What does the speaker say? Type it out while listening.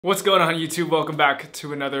What's going on YouTube? Welcome back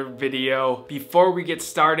to another video. Before we get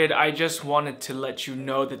started, I just wanted to let you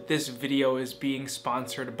know that this video is being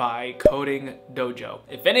sponsored by Coding Dojo.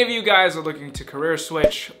 If any of you guys are looking to career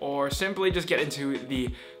switch or simply just get into the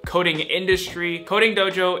coding industry, Coding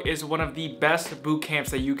Dojo is one of the best boot camps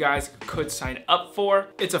that you guys could sign up for.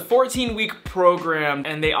 It's a 14-week program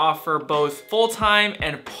and they offer both full-time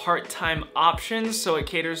and part-time options, so it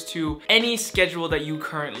caters to any schedule that you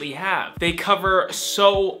currently have. They cover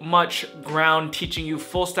so much ground, teaching you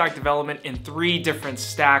full stack development in 3 different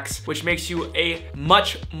stacks, which makes you a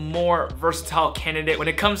much more versatile candidate when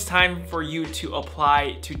it comes time for you to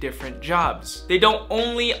apply to different jobs. They don't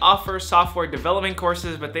only offer software development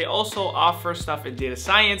courses, but they also offer stuff in data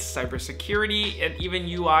science, cybersecurity, and even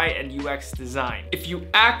UI and UX design. If you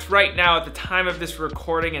act right now at the time of this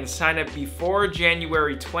recording and sign up before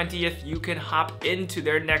January 20th, you can hop into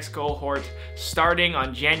their next cohort starting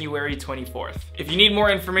on January 24th. If you need more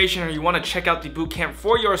information or you want to check out the bootcamp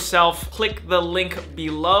for yourself, click the link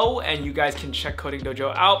below and you guys can check Coding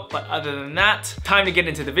Dojo out. But other than that, time to get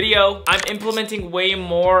into the video. I'm implementing way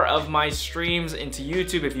more of my streams into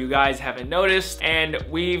YouTube if you guys haven't noticed, and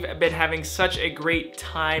we've been having such a great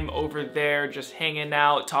time over there, just hanging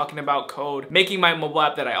out, talking about code, making my mobile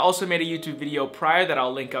app that I also made a YouTube video prior that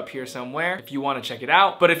I'll link up here somewhere if you want to check it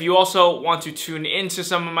out. But if you also want to tune into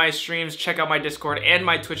some of my streams, check out my Discord and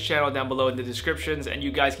my Twitch channel down below in the descriptions, and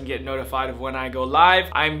you guys can get notified of when I go live.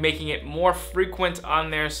 I'm making it more frequent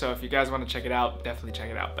on there, so if you guys want to check it out, definitely check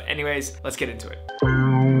it out. But anyways, let's get into it.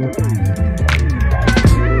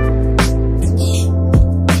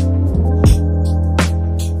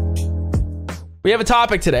 We have a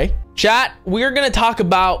topic today. Chat, we're gonna talk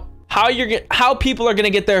about how people are gonna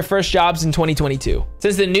get their first jobs in 2022.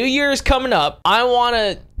 Since the new year is coming up, I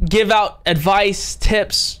wanna give out advice,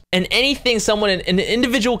 tips, and anything an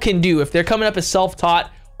individual can do if they're coming up as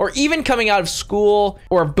self-taught or even coming out of school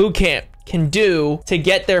or boot camp can do to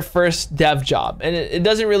get their first dev job. And it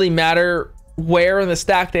doesn't really matter where in the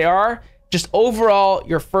stack they are, just overall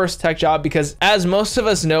your first tech job, because as most of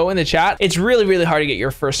us know in the chat, it's really, really hard to get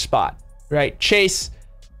your first spot. Right, Chase,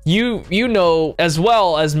 you know as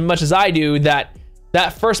well as much as I do that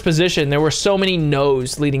first position, there were so many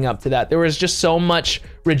no's leading up to that. There was just so much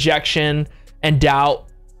rejection and doubt,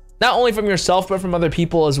 not only from yourself, but from other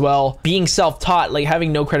people as well. Being self-taught, like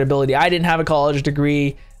having no credibility. I didn't have a college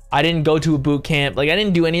degree. I didn't go to a boot camp. Like I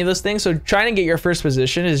didn't do any of those things. So trying to get your first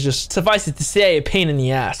position is just, suffice it to say, a pain in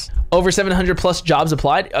the ass. Over 700 plus jobs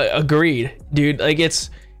applied. Agreed, dude. Like it's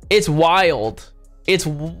wild. It's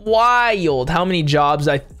wild how many jobs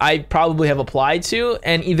I probably have applied to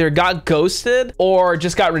and either got ghosted or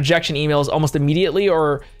just got rejection emails almost immediately,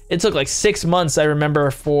 or it took like 6 months, I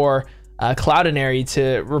remember, for Cloudinary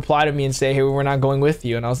to reply to me and say, hey, we're not going with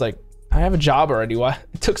you. And I was like, I have a job already. Why?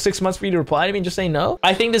 It took 6 months for you to reply to me and just say no?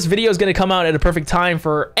 I think this video is going to come out at a perfect time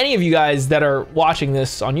for any of you guys that are watching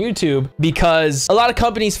this on YouTube, because a lot of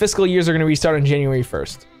companies' fiscal years are going to restart on January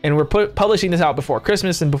 1st. And we're publishing this out before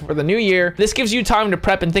Christmas and before the new year. This gives you time to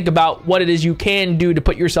prep and think about what it is you can do to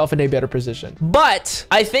put yourself in a better position. But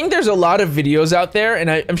I think there's a lot of videos out there, and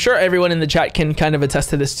I'm sure everyone in the chat can kind of attest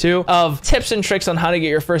to this too, of tips and tricks on how to get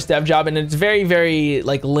your first dev job. And it's very, very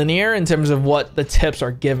like linear in terms of what the tips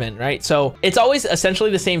are given, right? So it's always essentially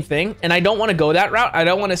the same thing. And I don't want to go that route. I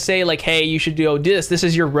don't want to say like, hey, you should do this. This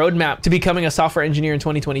is your roadmap to becoming a software engineer in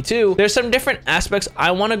 2022. There's some different aspects I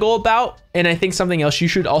want to go about. And I think something else you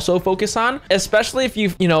should also focus on, especially if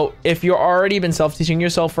if you're already been self-teaching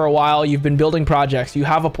yourself for a while, you've been building projects, you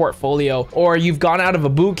have a portfolio, or you've gone out of a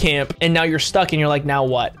boot camp and now you're stuck and you're like, now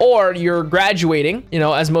what? Or you're graduating,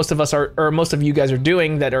 as most of us are, or most of you guys are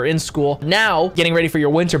doing that are in school now, getting ready for your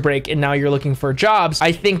winter break, and now you're looking for jobs.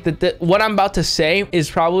 I think that what I'm about to say is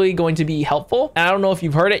probably going to be helpful. And I don't know if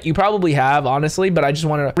you've heard it, you probably have, honestly, but I just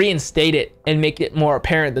want to reinstate it and make it more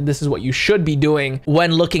apparent that this is what you should be doing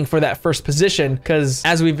when looking for that first position, because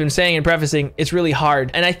as we've been saying and prefacing, it's really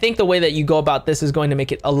hard. And I think the way that you go about this is going to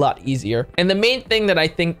make it a lot easier. And the main thing that I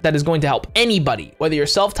think that is going to help anybody, whether you're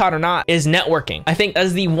self-taught or not, is networking. I think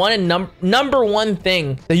that's the number one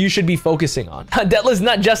thing that you should be focusing on. Detless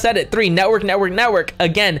not just said it. 3, network.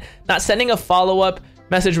 Again, not sending a follow-up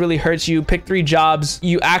message really hurts you. Pick 3 jobs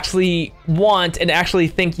you actually want and actually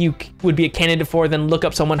think you would be a candidate for, then look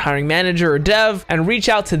up someone, hiring manager or dev, and reach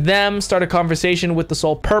out to them, start a conversation with the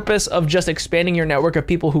sole purpose of just expanding your network of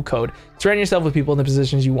people who code. Surround yourself with people in the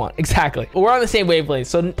positions you want. Exactly. We're on the same wavelength.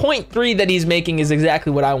 So point 3 that he's making is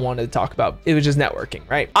exactly what I wanted to talk about. It was just networking,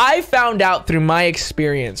 right? I found out through my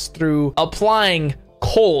experience, through applying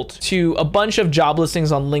cold to a bunch of job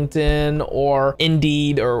listings on LinkedIn or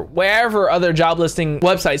Indeed or wherever other job listing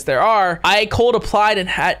websites there are. I cold applied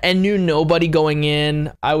and knew nobody going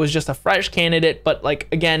in. I was just a fresh candidate, but like,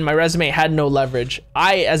 again, my resume had no leverage.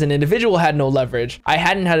 I, as an individual, had no leverage. I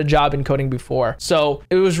hadn't had a job in coding before. So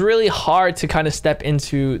it was really hard to kind of step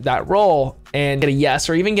into that role and get a yes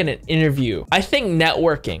or even get an interview. I think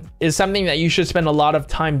networking is something that you should spend a lot of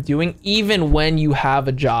time doing even when you have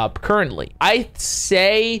a job currently. I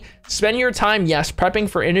say spend your time, yes, prepping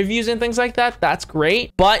for interviews and things like that. That's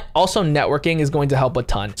great. But also networking is going to help a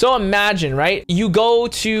ton. So imagine, right? You go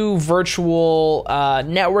to virtual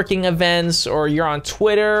networking events, or you're on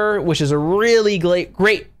Twitter, which is a really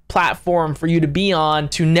great platform for you to be on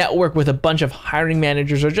to network with a bunch of hiring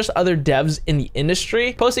managers or just other devs in the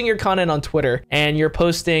industry, posting your content on Twitter, and you're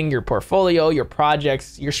posting your portfolio, your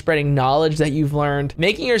projects, you're spreading knowledge that you've learned,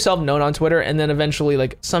 making yourself known on Twitter, and then eventually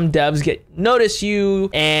like some devs notice you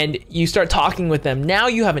and you start talking with them. Now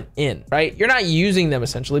you have an in, right? You're not using them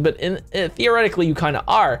essentially, but theoretically you kind of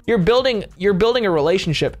are. You're building a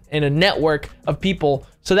relationship and a network of people,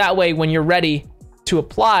 so that way when you're ready to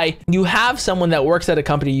apply, you have someone that works at a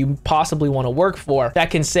company you possibly want to work for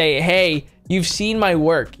that can say, hey, you've seen my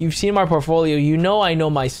work, you've seen my portfolio, you know I know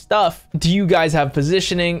my stuff. Do you guys have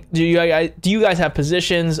positioning? Do you guys have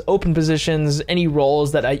positions, open positions, any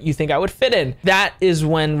roles that you think I would fit in? That is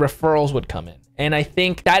when referrals would come in. And I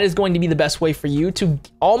think that is going to be the best way for you to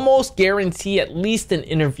almost guarantee at least an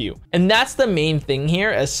interview. And that's the main thing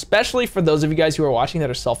here, especially for those of you guys who are watching that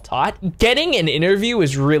are self-taught. Getting an interview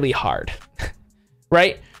is really hard.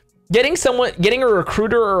 Right? Getting a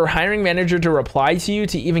recruiter or hiring manager to reply to you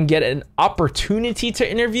to even get an opportunity to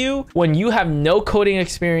interview when you have no coding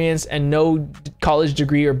experience and no college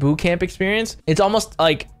degree or boot camp experience, it's almost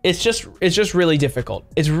like it's just really difficult.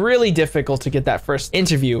 It's really difficult to get that first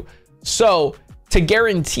interview. So to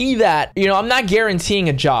guarantee that, I'm not guaranteeing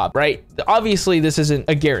a job, right? Obviously this isn't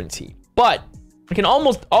a guarantee, but I can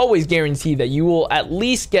almost always guarantee that you will at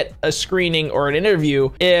least get a screening or an interview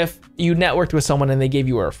if you networked with someone and they gave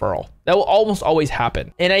you a referral. That will almost always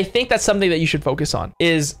happen. And I think that's something that you should focus on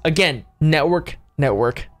is, again, network.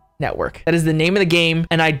 That is the name of the game.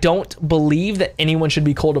 And I don't believe that anyone should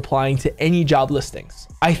be cold applying to any job listings.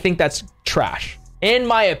 I think that's trash. In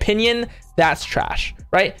my opinion, that's trash,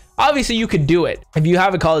 right? Obviously you could do it. If you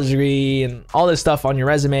have a college degree and all this stuff on your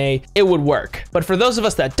resume, it would work. But for those of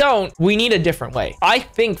us that don't, we need a different way. I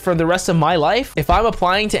think for the rest of my life, if I'm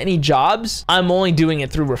applying to any jobs, I'm only doing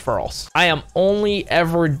it through referrals. I am only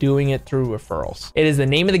ever doing it through referrals. It is the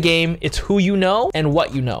name of the game. It's who you know and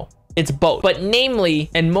what you know. It's both, but namely,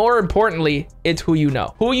 and more importantly, it's who you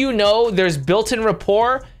know. Who you know, there's built-in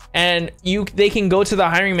rapport, and they can go to the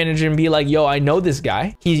hiring manager and be like, yo, I know this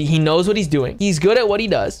guy. He knows what he's doing. He's good at what he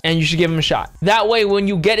does, and you should give him a shot. That way, when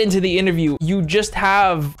you get into the interview, you just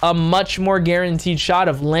have a much more guaranteed shot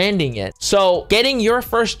of landing it. So getting your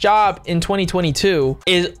first job in 2022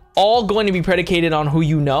 is all going to be predicated on who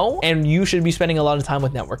you know, and you should be spending a lot of time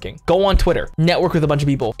with networking. Go on Twitter, network with a bunch of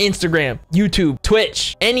people, Instagram, YouTube,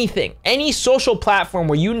 Twitch, anything, any social platform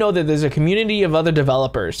where you know that there's a community of other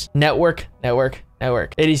developers. Network.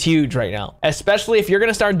 It is huge right now, especially if you're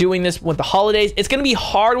going to start doing this with the holidays. It's going to be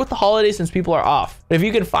hard with the holidays since people are off. But if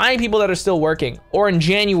you can find people that are still working, or in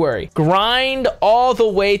January, grind all the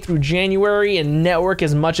way through January and network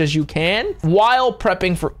as much as you can while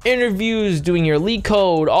prepping for interviews, doing your lead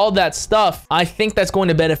code, all that stuff. I think that's going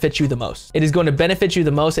to benefit you the most. It is going to benefit you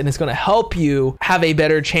the most, and it's going to help you have a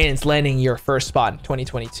better chance landing your first spot in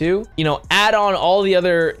 2022. Add on all the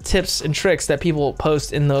other tips and tricks that people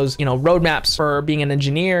post in those, roadmaps for being an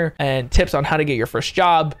engineer and tips on how to get your first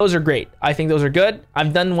job. Those are great. I think those are good.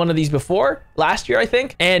 I've done one of these before last year, I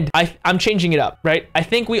think, and I'm changing it up, right? I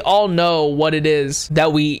think we all know what it is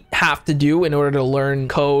that we have to do in order to learn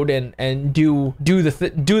code and do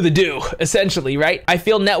essentially, right? I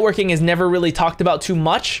feel networking is never really talked about too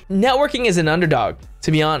much. Networking is an underdog,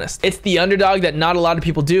 to be honest. It's the underdog that not a lot of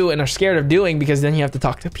people do and are scared of doing, because then you have to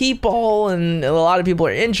talk to people, and a lot of people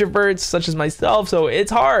are introverts, such as myself. So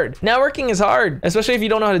it's hard. Networking is hard, especially if you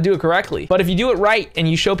don't know how to do it correctly. But if you do it right and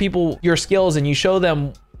you show people your skills and you show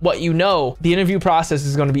them what you know, the interview process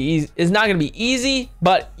is going to be easy. It's not going to be easy,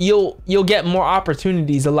 but you'll get more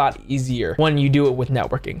opportunities a lot easier when you do it with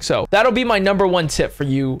networking. So that'll be my number one tip for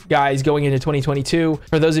you guys going into 2022.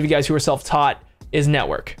 For those of you guys who are self-taught, is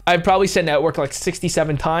network. I've probably said network like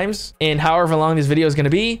 67 times in however long this video is going to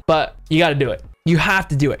be, but you got to do it. You have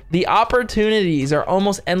to do it. The opportunities are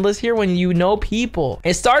almost endless here when you know people.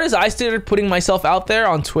 It started as I started putting myself out there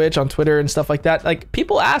on Twitch, on Twitter and stuff like that. Like,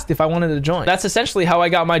 people asked if I wanted to join. That's essentially how I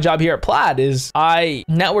got my job here at Plaid. Is I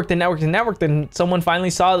networked and someone finally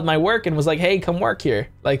saw my work and was like, hey, come work here.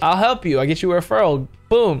 Like, I'll help you. I'll get you a referral.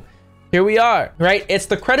 Boom. Here we are, right? It's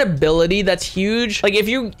the credibility that's huge. Like, if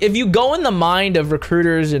you go in the mind of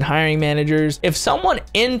recruiters and hiring managers, if someone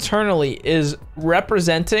internally is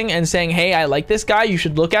representing and saying, hey, I like this guy, you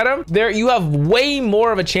should look at him, there you have way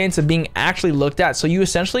more of a chance of being actually looked at. So you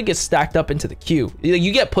essentially get stacked up into the queue.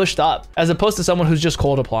 You get pushed up, as opposed to someone who's just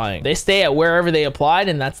cold applying. They stay at wherever they applied,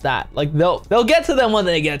 and that's that. Like, they'll get to them when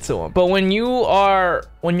they get to them. But when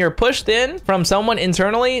you're pushed in from someone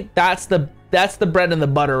internally, that's the bread and the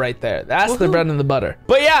butter right there. That's the bread and the butter.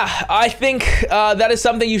 But yeah, I think that is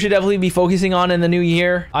something you should definitely be focusing on in the new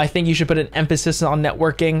year. I think you should put an emphasis on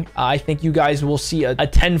networking. I think you guys will see a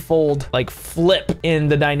tenfold like flip in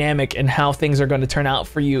the dynamic and how things are going to turn out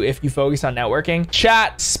for you if you focus on networking.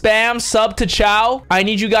 Chat, spam sub to Chau. I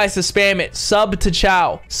need you guys to spam it. Sub to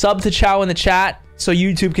Chau. Sub to Chau in the chat, so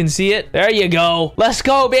YouTube can see it. There you go. Let's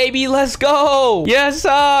go, baby. Let's go. Yes,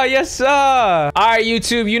 sir. Yes, sir. All right,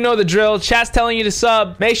 YouTube, you know the drill. Chat's telling you to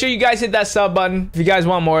sub. Make sure you guys hit that sub button if you guys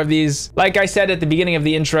want more of these. Like I said at the beginning of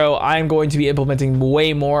the intro, I'm going to be implementing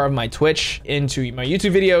way more of my Twitch into my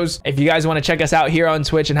YouTube videos. If you guys want to check us out here on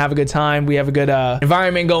Twitch and have a good time, we have a good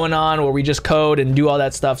environment going on where we just code and do all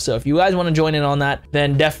that stuff. So if you guys want to join in on that,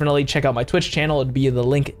 then definitely check out my Twitch channel. It'd be the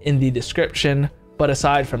link in the description. But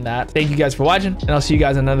aside from that, thank you guys for watching, and I'll see you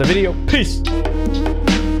guys in another video. Peace.